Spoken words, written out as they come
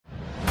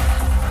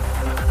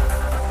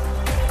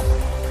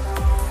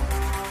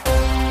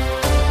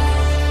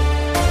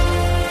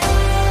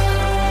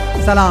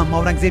سلام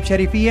اورنګزیب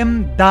شریفی یم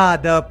دا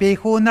د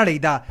پیښو نړۍ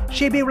ده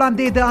شیبې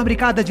وړاندې د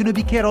امریکا د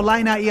جنوبي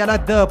کیرولاینا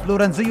ایالت د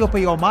پلورنځیو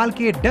په یو مال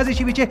کې ډزې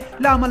شوې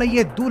چې له امله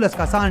یې 12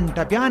 کسان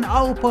ټپیان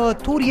او په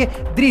تور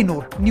یې 3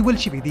 نور نیول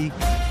شوي دي